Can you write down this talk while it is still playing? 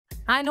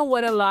I know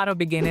what a lot of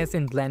beginners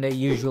in Blender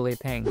usually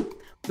think.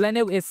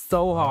 Blender is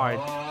so hard.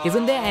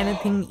 Isn't there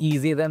anything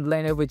easier than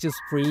Blender which is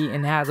free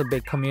and has a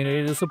big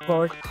community to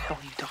support?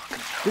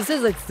 This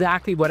is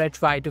exactly what I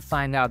tried to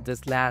find out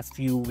this last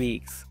few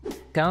weeks.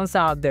 Turns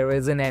out there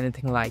isn't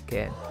anything like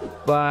it.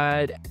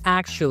 But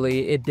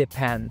actually it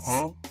depends.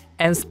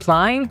 And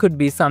Spline could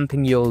be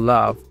something you'll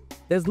love.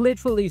 There's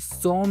literally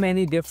so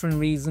many different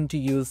reasons to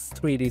use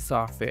 3D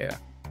software.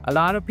 A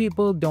lot of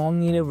people don't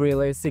need a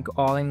realistic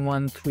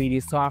all-in-one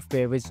 3D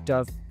software which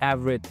does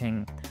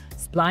everything.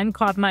 Spline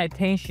caught my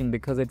attention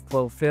because it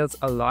fulfills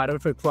a lot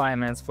of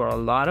requirements for a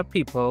lot of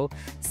people,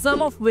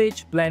 some of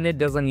which Blender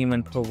doesn't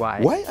even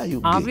provide. Why are you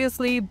gay?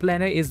 Obviously,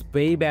 Blender is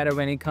way better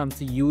when it comes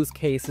to use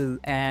cases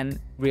and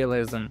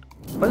realism.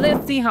 But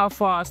let's see how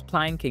far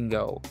Spline can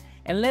go.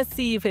 And let's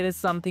see if it is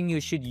something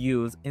you should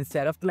use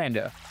instead of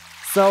Blender.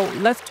 So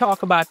let's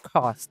talk about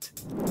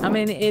cost. I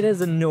mean, it is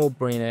a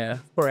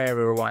no-brainer for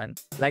everyone.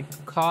 Like,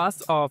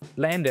 cost of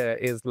Blender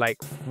is like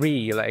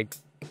free. Like,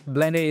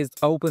 Blender is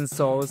open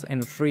source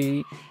and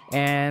free,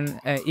 and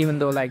even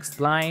though like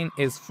Spline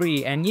is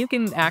free, and you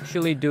can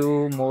actually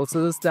do most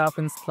of the stuff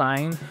in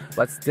Spline,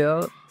 but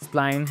still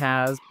Spline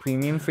has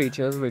premium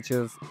features which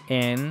is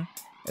in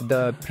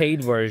the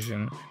paid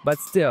version. But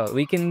still,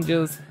 we can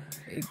just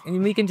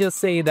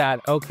say that,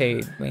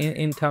 okay,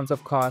 in terms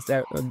of cost,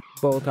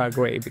 both are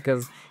great,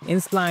 because in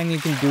Spline you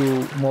can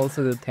do most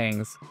of the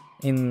things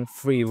in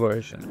free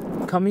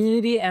version.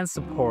 Community and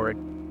support.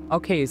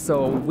 Okay,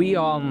 so we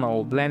all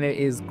know Blender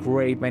is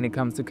great when it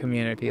comes to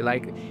community.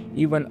 Like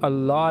even a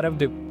lot of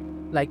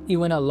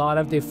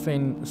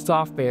different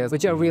softwares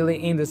which are really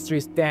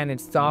industry standard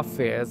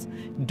softwares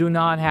do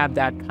not have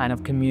that kind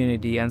of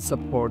community and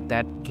support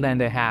that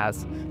Blender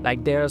has.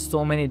 Like there are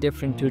so many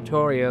different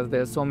tutorials,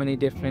 there are so many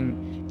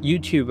different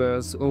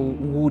YouTubers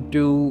who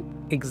do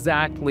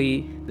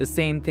exactly the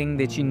same thing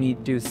that you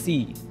need to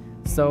see.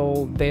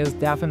 So there's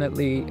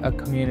definitely a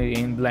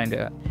community in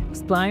Blender.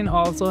 Spline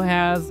also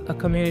has a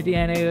community,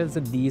 and it is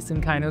a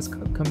decent kind of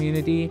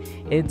community.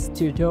 Its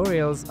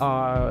tutorials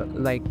are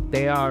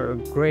they are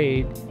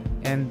great,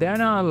 and there are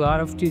not a lot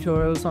of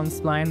tutorials on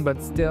Spline,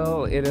 but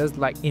still it is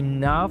like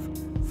enough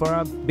for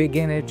a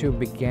beginner to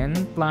begin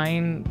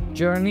Spline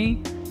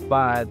journey,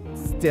 but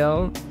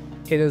still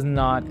it is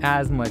not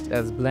as much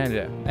as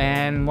Blender.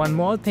 And one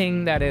more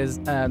thing that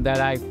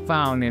I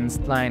found in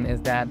Spline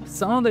is that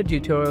some of the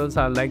tutorials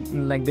are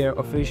like their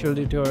official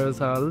tutorials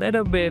are a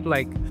little bit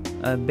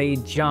they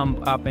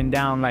jump up and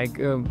down.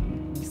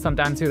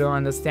 Sometimes you don't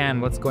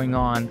understand what's going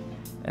on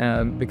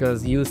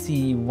because you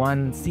see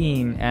one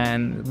scene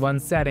and one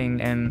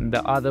setting, and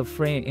the other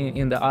frame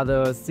in the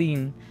other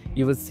scene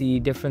you will see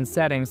different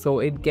settings, so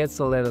it gets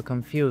a little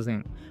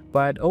confusing.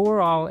 But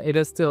overall, it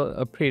is still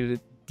a pretty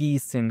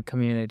decent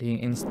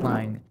community in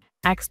Spline.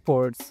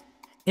 Exports.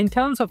 In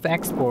terms of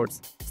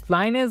exports,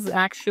 Spline is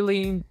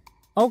actually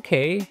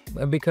okay,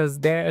 because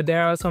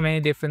there are so many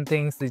different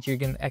things that you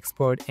can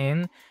export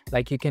in.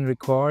 Like you can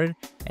record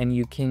and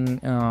you can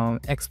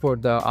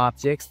export the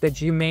objects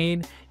that you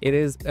made. It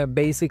is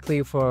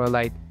basically for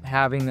like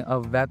having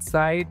a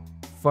website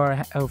for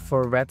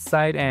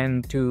website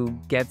and to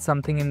get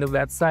something in the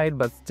website,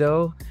 but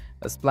still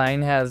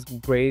Spline has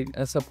great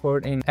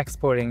support in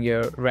exporting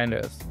your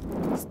renders.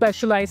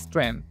 Specialized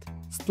strength.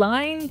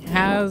 Spline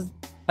has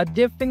a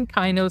different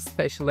kind of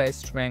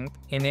specialized strength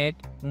in it.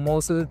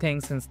 Most of the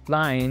things in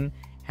Spline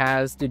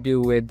has to do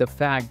with the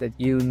fact that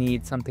you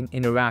need something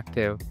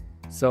interactive.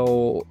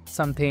 So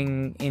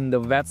something in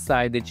the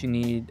website that you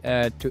need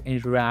to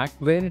interact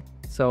with.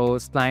 So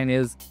Spline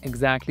is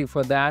exactly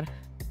for that.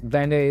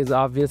 Blender is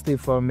obviously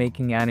for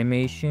making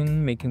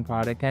animation, making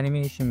product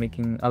animation,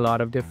 making a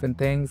lot of different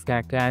things,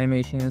 character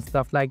animation and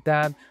stuff like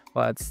that.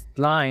 But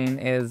Spline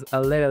is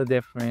a little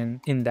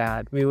different in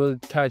that. We will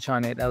touch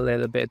on it a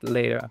little bit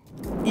later.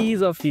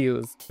 Ease of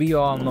use. We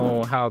all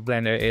know how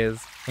Blender is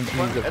in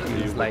ease of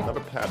use. Like another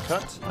pad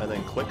cut, and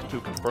then click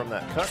to confirm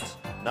that cut.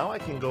 Now I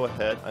can go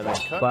ahead and then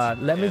cut.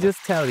 But let me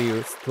just tell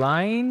you,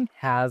 Spline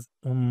has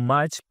a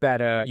much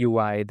better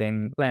UI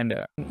than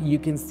Blender. You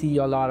can see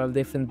a lot of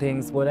different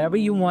things. Whatever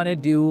you want to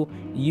do,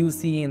 you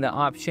see in the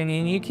option,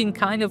 and you can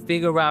kind of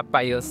figure out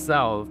by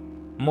yourself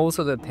most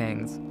of the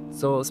things.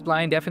 So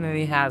Spline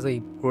definitely has a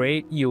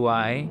great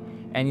UI,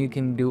 and you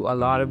can do a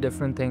lot of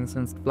different things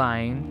in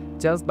Spline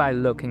just by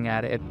looking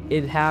at it.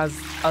 It has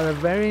a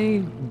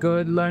very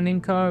good learning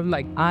curve.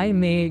 Like I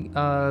made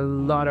a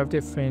lot of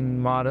different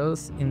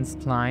models in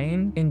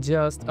Spline in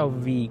just a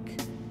week,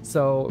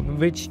 so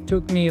which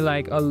took me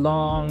like a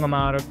long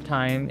amount of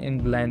time in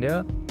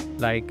Blender,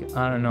 like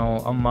I don't know,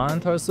 a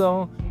month or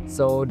so.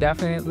 So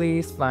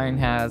definitely Spline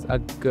has a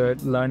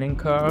good learning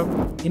curve.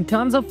 In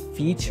terms of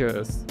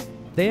features,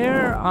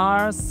 there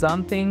are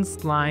some things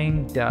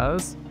Spline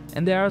does,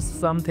 and there are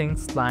some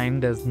things Spline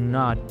does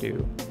not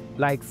do.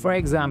 Like for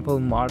example,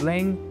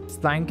 modeling.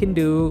 Spline can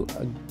do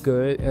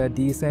a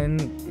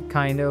decent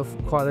kind of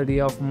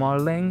quality of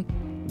modeling.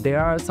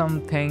 There are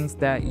some things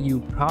that you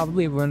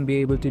probably wouldn't be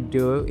able to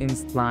do in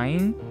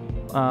Spline,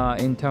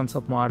 in terms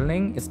of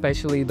modeling,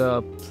 especially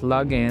the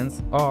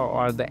plugins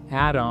or the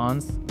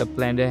add-ons the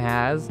Blender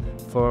has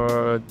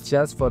for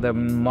just for the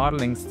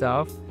modeling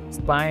stuff.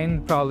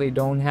 Spline probably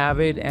don't have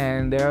it,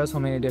 and there are so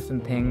many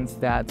different things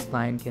that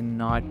Spline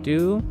cannot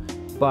do.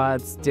 But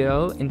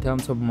still, in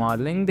terms of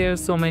modeling,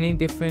 there's so many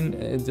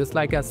different, just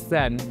like I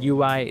said,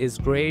 UI is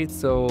great.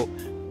 So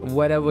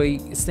whatever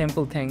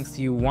simple things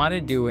you want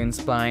to do in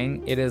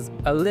Spline, it is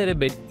a little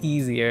bit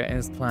easier in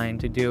Spline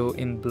to do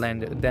in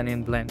Blender than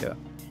in Blender.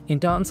 In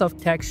terms of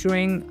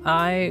texturing,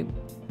 I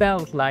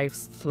felt like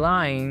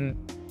Spline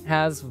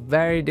has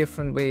very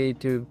different way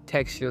to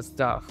texture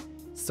stuff.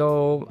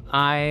 So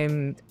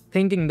I'm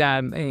thinking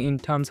that in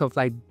terms of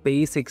like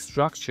basic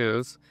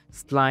structures,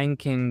 Spline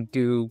can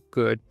do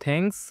good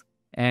things,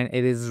 and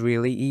it is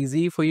really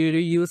easy for you to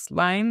use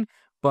Spline.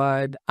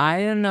 But I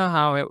don't know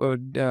how it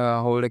would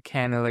hold a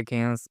candle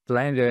against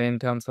Blender in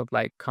terms of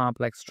like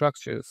complex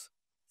structures.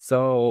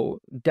 So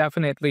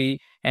definitely,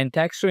 and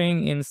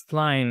texturing in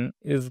Spline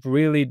is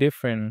really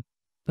different.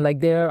 Like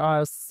there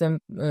are so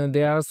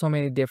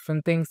many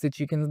different things that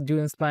you can do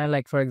in Spline.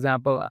 Like for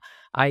example,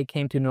 I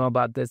came to know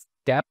about this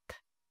depth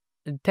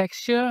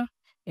texture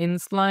in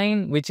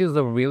Spline, which is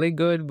a really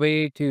good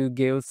way to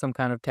give some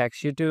kind of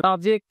texture to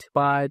object.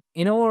 But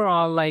in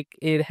overall, like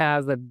it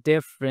has a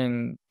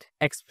different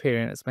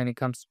experience when it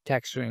comes to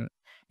texturing.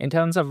 In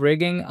terms of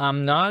rigging,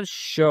 I'm not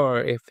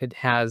sure if it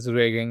has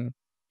rigging.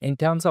 In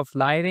terms of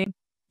lighting,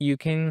 you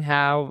can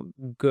have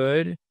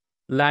good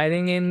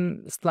lighting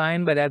in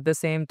Spline, but at the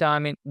same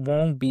time, it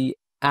won't be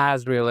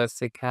as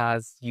realistic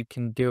as you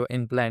can do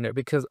in Blender,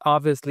 because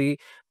obviously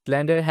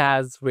Blender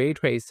has ray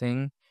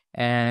tracing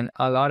and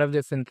a lot of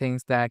different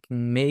things that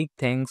can make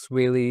things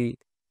really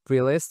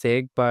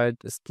realistic, but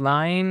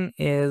Spline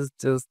is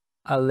just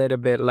a little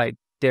bit like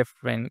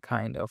different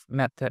kind of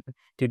method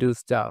to do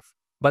stuff.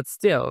 But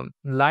still,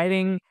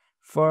 lighting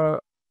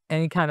for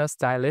any kind of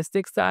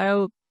stylistic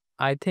style,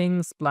 I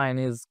think Spline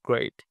is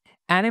great.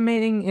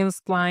 Animating in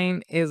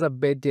Spline is a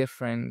bit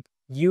different.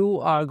 You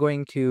are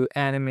going to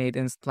animate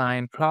in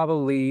Spline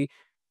probably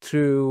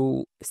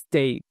through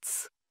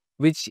states,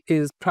 which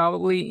is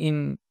probably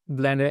in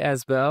Blender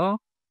as well,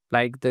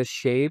 like the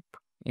shape,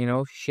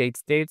 shade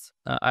states.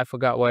 I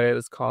forgot what it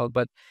was called,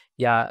 but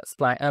yeah,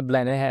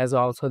 Blender has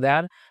also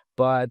that.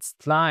 But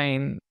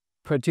Spline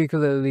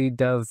particularly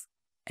does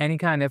any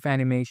kind of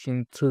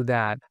animation through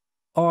that,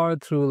 or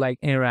through like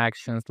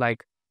interactions,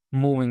 like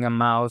moving a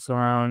mouse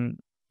around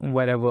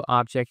whatever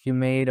object you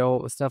made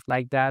or stuff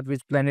like that,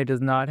 which Blender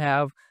does not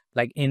have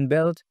like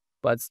inbuilt.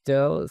 But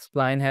still,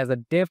 Spline has a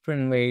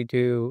different way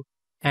to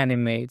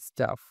animate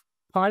stuff.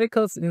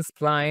 Particles in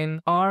Spline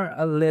are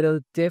a little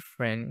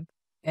different,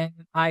 and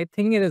I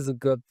think it is a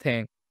good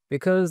thing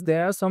because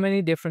there are so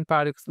many different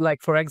particles.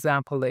 Like for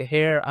example,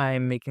 here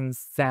I'm making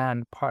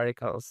sand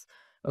particles.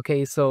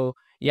 Okay, so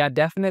yeah,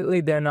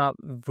 definitely they're not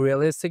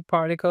realistic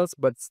particles,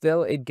 but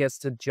still it gets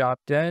the job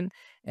done.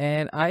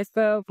 And I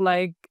felt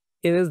like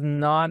it is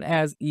not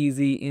as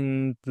easy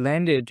in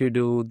Blender to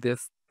do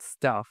this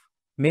stuff.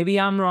 Maybe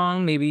I'm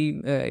wrong. Maybe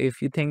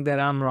if you think that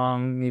I'm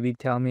wrong, maybe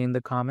tell me in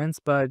the comments.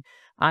 But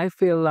I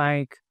feel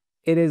like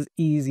it is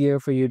easier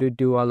for you to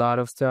do a lot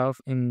of stuff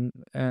in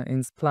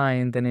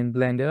Spline than in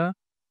Blender.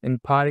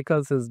 And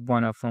Particles is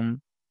one of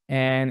them,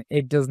 and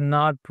it does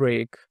not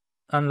break,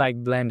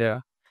 unlike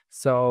Blender.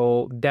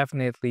 So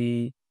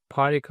definitely,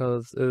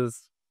 Particles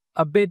is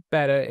a bit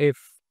better. If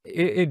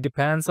it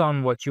depends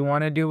on what you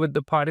want to do with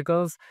the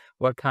particles,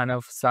 what kind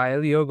of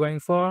style you're going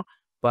for.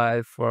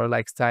 But for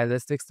like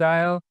stylistic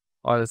style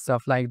or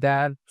stuff like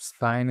that,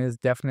 Spline is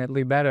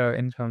definitely better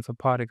in terms of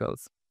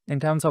particles. In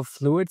terms of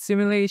fluid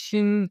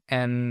simulation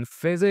and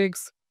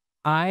physics,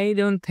 I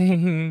don't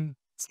think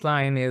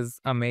Spline is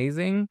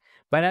amazing.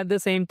 But at the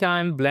same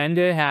time,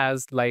 Blender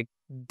has like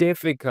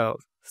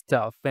difficult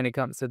stuff when it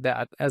comes to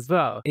that as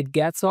well. It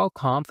gets all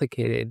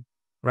complicated,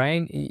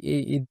 right?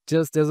 It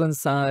just doesn't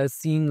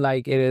seem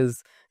like it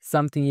is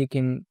something you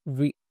can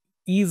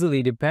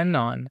easily depend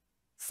on.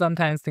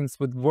 Sometimes things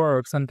would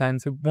work,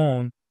 sometimes it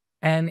won't.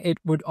 And it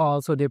would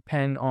also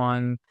depend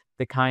on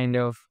the kind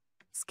of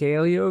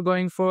scale you're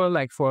going for.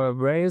 Like for a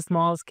very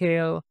small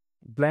scale,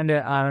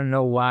 Blender, I don't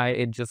know why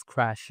it just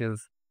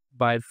crashes.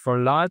 But for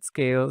large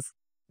scales,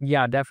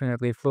 yeah,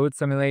 definitely fluid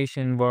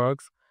simulation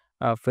works,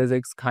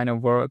 physics kind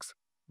of works.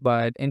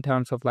 But in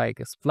terms of like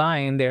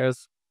Spline,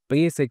 there's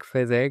basic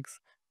physics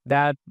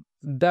that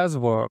does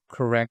work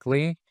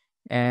correctly.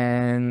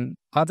 And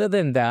other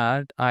than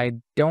that, I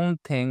don't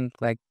think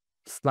like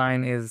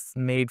Spline is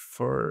made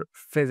for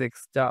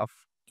physics stuff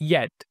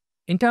yet.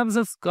 In terms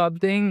of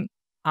sculpting,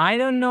 I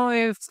don't know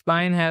if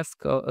Spline has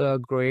a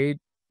great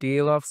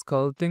deal of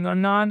sculpting or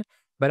not,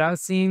 but I've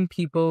seen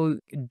people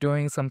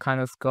doing some kind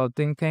of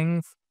sculpting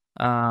things.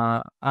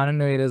 I don't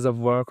know, it is a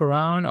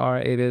workaround or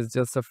it is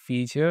just a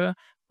feature,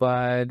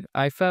 but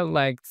I felt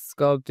like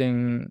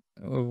sculpting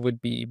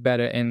would be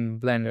better in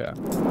Blender.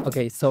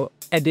 Okay, so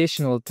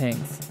additional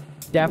things.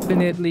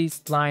 Definitely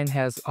Spline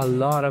has a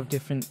lot of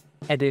different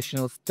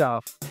additional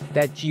stuff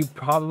that you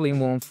probably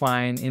won't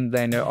find in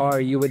Blender,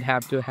 or you would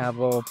have to have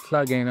a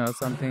plugin or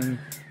something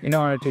in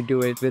order to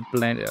do it with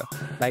Blender.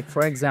 Like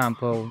for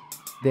example,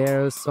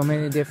 there are so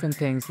many different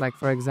things, like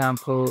for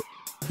example,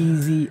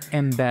 easy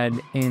embed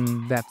in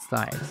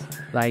websites.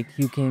 Like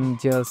you can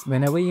just,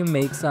 whenever you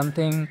make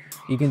something,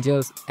 you can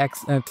just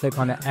click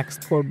on the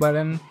export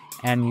button,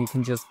 and you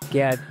can just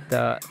get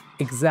the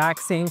exact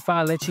same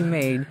file that you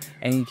made,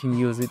 and you can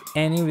use it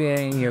anywhere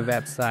in your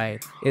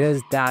website. It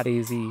is that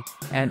easy,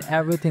 and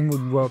everything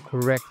would work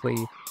correctly.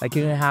 Like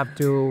you don't have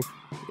to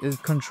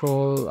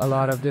control a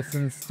lot of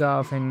different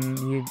stuff, and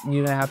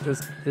you don't have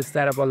to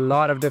set up a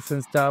lot of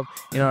different stuff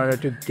in order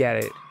to get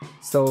it.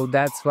 So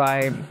that's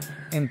why,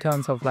 in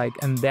terms of like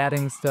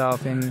embedding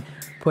stuff and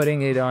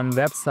putting it on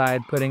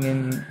website, putting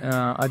in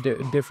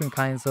different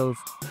kinds of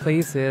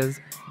places,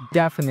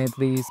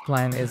 definitely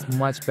Spline is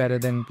much better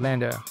than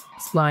Blender.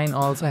 Spline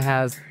also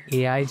has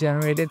AI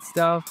generated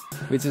stuff,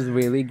 which is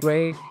really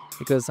great,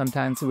 because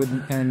sometimes you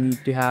would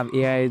need to have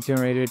AI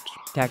generated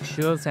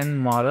textures and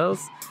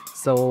models.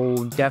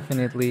 So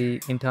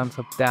definitely in terms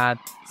of that,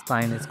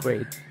 Spline is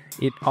great.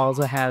 It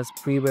also has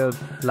pre-built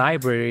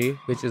library,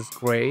 which is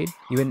great.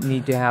 You wouldn't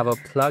need to have a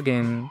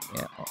plugin,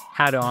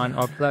 add-on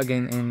or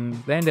plugin in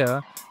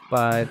Blender,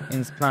 but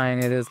in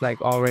Spline it is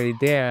like already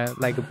there.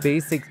 Like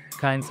basic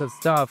kinds of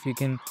stuff you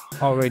can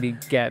already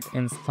get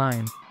in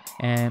Spline.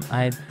 And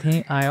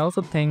I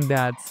also think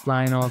that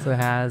Spline also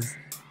has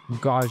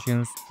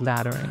Gaussian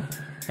splattering.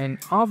 And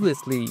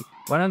obviously,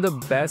 one of the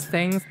best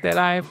things that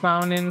I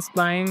found in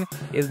Spline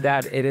is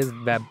that it is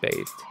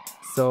web-based.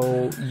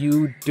 So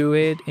you do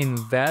it in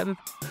web,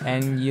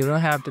 and you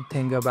don't have to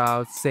think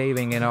about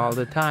saving it all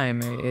the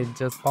time. It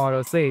just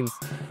auto saves.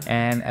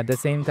 And at the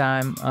same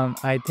time,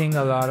 I think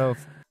a lot of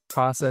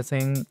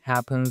processing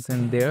happens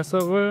in their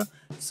server.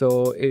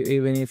 So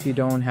even if you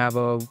don't have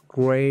a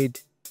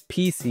great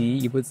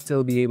PC, you would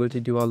still be able to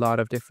do a lot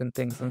of different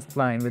things on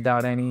Spline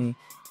without any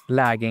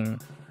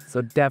lagging.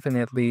 So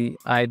definitely,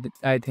 I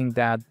think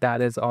that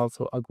is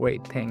also a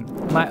great thing.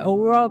 My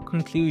overall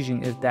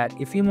conclusion is that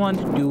if you want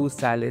to do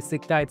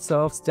stylistic types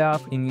of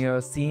stuff in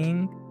your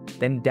scene,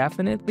 then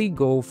definitely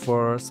go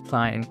for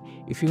Spline.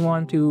 If you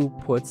want to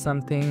put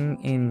something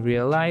in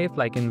real life,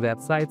 like in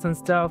websites and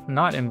stuff,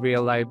 not in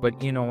real life,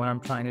 but you know what I'm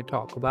trying to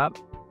talk about.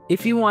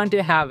 If you want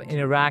to have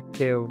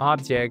interactive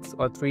objects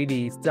or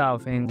 3D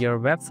stuff in your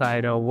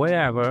website or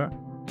whatever,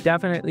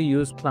 definitely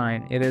use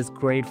Spline. It is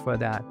great for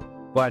that.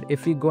 But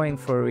if you're going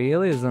for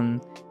realism,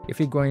 if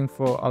you're going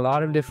for a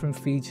lot of different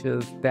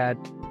features that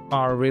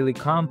are really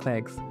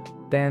complex,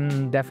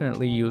 then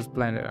definitely use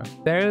Blender.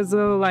 There is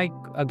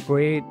a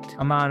great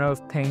amount of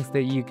things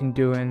that you can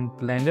do in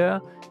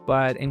Blender,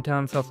 but in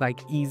terms of like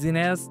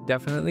easiness,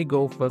 definitely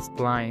go for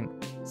Spline.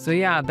 So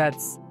yeah,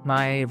 that's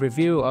my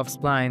review of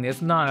Spline.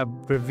 It's not a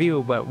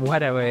review, but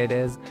whatever it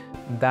is,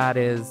 that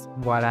is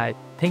what I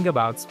think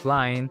about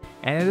Spline,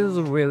 and it is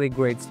a really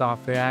great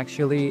software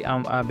actually.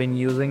 I've been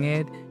using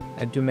it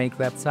to make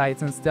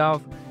websites and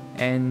stuff,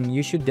 and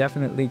you should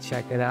definitely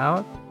check it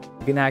out.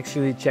 You can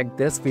actually check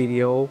this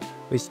video,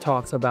 which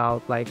talks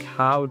about like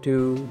how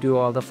to do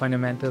all the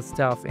fundamental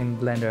stuff in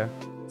Blender.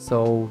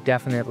 So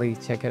definitely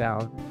check it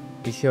out.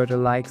 Be sure to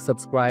like,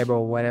 subscribe,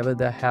 or whatever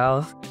the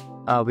hell.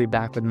 I'll be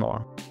back with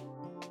more.